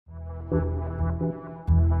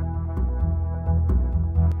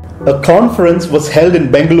A conference was held in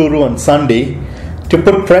Bengaluru on Sunday to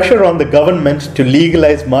put pressure on the government to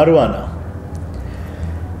legalize marijuana.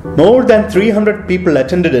 More than 300 people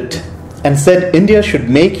attended it and said India should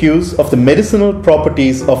make use of the medicinal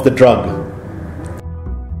properties of the drug.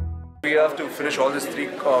 We have to finish all these three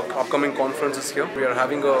upcoming conferences here. We are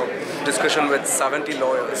having a discussion with 70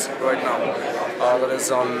 lawyers right now. That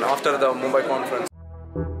is after the Mumbai conference.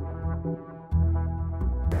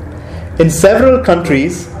 In several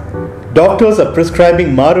countries, doctors are prescribing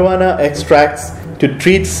marijuana extracts to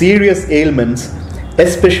treat serious ailments,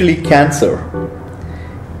 especially cancer.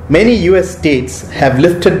 Many US states have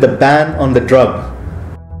lifted the ban on the drug.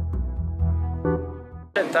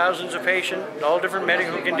 Thousands of patients, all different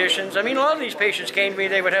medical conditions. I mean, a lot of these patients came to me,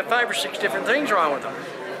 they would have 5 or 6 different things wrong with them.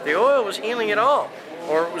 The oil was healing it all,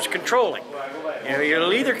 or it was controlling. You know,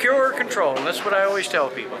 it'll either cure or control, and that's what I always tell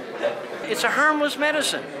people. It's a harmless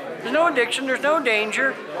medicine. There's no addiction, there's no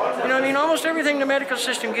danger. You know, I mean, almost everything the medical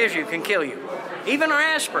system gives you can kill you. Even our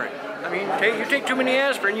aspirin. I mean, you take too many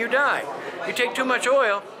aspirin, you die. You take too much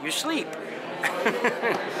oil, you sleep.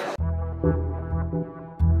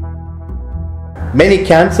 Many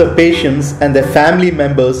cancer patients and their family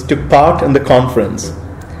members took part in the conference.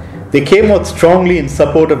 They came out strongly in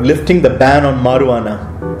support of lifting the ban on marijuana.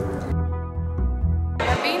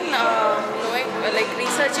 I've been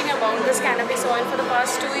researching about this cannabis oil for the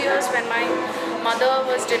past 2 years when my mother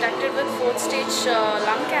was detected with 4th stage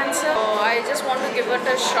lung cancer. I just want to give it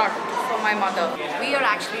a shot for my mother. We are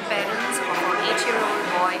actually parents of an 8-year-old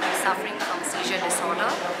boy suffering from seizure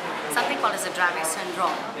disorder, something called as a Dravet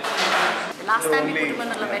syndrome. The last time we put him on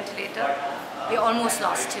a ventilator, we almost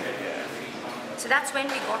lost him. So that's when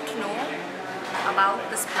we got to know about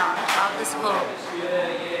this plant, about this herb.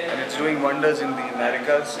 And it's doing wonders in the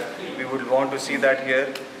Americas. We would want to see that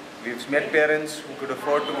here. We've met parents who could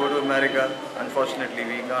afford to go to America. Unfortunately,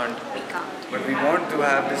 we can't. We can't. But we want to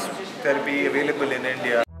have this therapy available in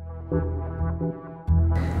India.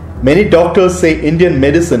 Many doctors say Indian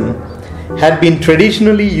medicine had been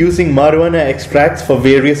traditionally using marijuana extracts for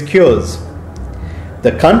various cures.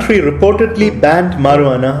 The country reportedly banned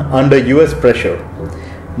marijuana under US pressure.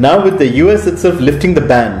 Now with the US itself lifting the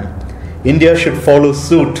ban, India should follow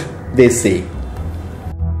suit, they say.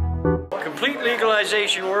 Complete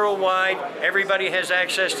legalization worldwide. Everybody has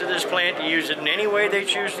access to this plant to use it in any way they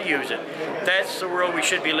choose to use it. That's the world we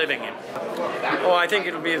should be living in. Oh, I think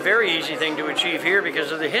it'll be a very easy thing to achieve here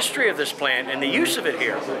because of the history of this plant and the use of it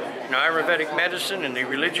here. You know, Ayurvedic medicine and the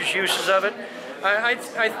religious uses of it.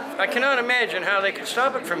 I cannot imagine how they could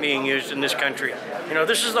stop it from being used in this country. You know,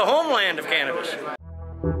 this is the homeland of cannabis.